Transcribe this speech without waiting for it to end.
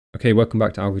Okay, welcome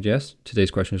back to Algo.js.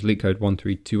 Today's question is LeetCode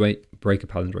 1328, break a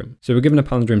palindrome. So we're given a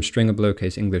palindrome string of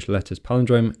lowercase English letters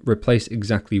palindrome, replace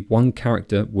exactly one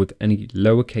character with any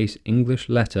lowercase English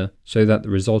letter so that the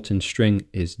resulting string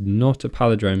is not a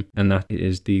palindrome and that it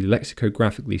is the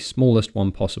lexicographically smallest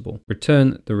one possible.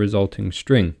 Return the resulting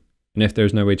string. And if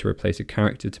there's no way to replace a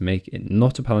character to make it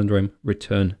not a palindrome,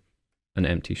 return an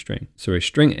empty string. So a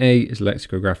string A is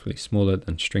lexicographically smaller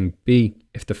than string B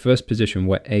if the first position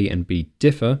where A and B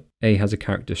differ, A has a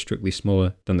character strictly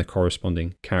smaller than the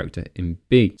corresponding character in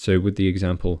B. So with the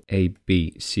example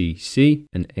ABCC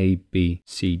and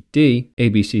ABCD,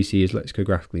 ABCC is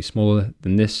lexicographically smaller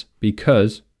than this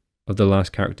because of the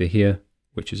last character here,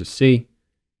 which is a C,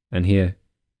 and here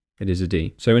it is a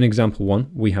D. So in example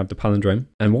 1, we have the palindrome,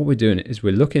 and what we're doing is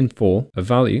we're looking for a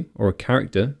value or a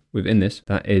character within this,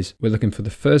 that is, we're looking for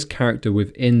the first character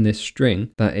within this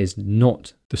string that is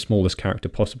not the smallest character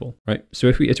possible, right? So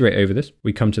if we iterate over this,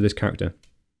 we come to this character,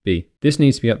 B. This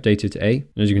needs to be updated to A,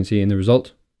 and as you can see in the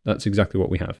result, that's exactly what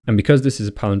we have. And because this is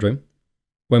a palindrome,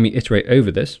 when we iterate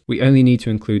over this, we only need to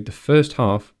include the first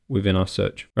half within our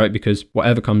search, right? Because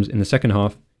whatever comes in the second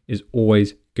half is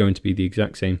always going to be the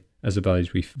exact same as the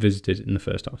values we visited in the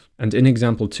first half. And in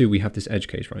example 2, we have this edge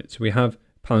case, right? So we have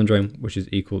palindrome, which is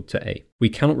equal to A. We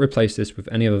cannot replace this with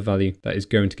any other value that is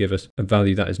going to give us a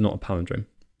value that is not a palindrome.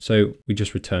 So we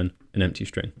just return an empty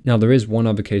string. Now there is one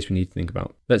other case we need to think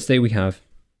about. Let's say we have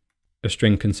a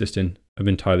string consisting of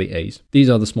entirely A's. These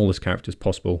are the smallest characters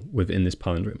possible within this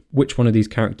palindrome. Which one of these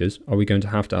characters are we going to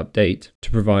have to update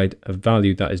to provide a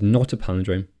value that is not a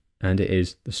palindrome and it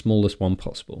is the smallest one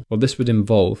possible? Well, this would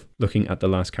involve looking at the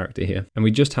last character here, and we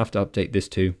just have to update this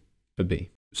to for B.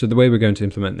 So the way we're going to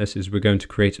implement this is we're going to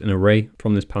create an array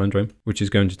from this palindrome, which is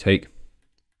going to take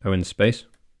O in space,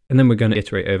 and then we're going to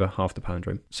iterate over half the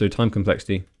palindrome. So time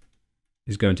complexity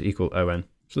is going to equal ON.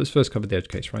 So let's first cover the edge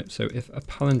case, right? So if a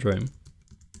palindrome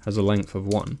has a length of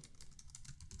 1,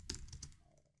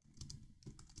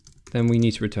 then we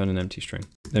need to return an empty string.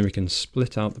 Then we can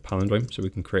split out the palindrome, so we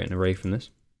can create an array from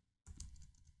this.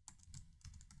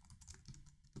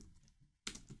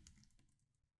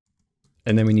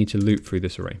 And then we need to loop through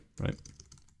this array, right?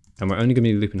 And we're only going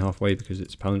to be looping halfway because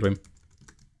it's a palindrome,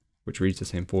 which reads the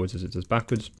same forwards as it does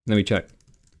backwards. And then we check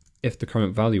if the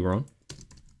current value we're on,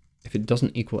 if it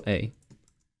doesn't equal A,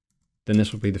 then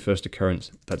this will be the first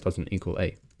occurrence that doesn't equal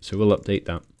A. So we'll update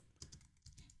that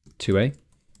to A,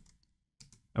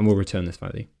 and we'll return this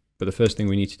value. But the first thing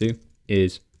we need to do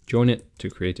is join it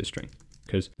to create a string,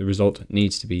 because the result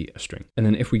needs to be a string. And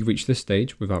then if we reach this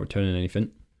stage without returning anything,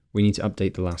 we need to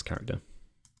update the last character.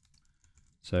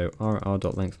 So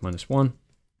rr.length -1,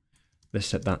 let's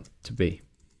set that to B.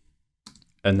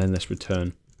 And then let's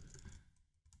return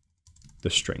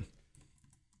the string.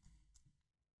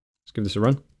 Let's give this a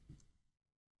run.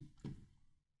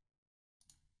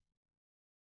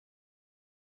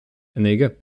 And there you go.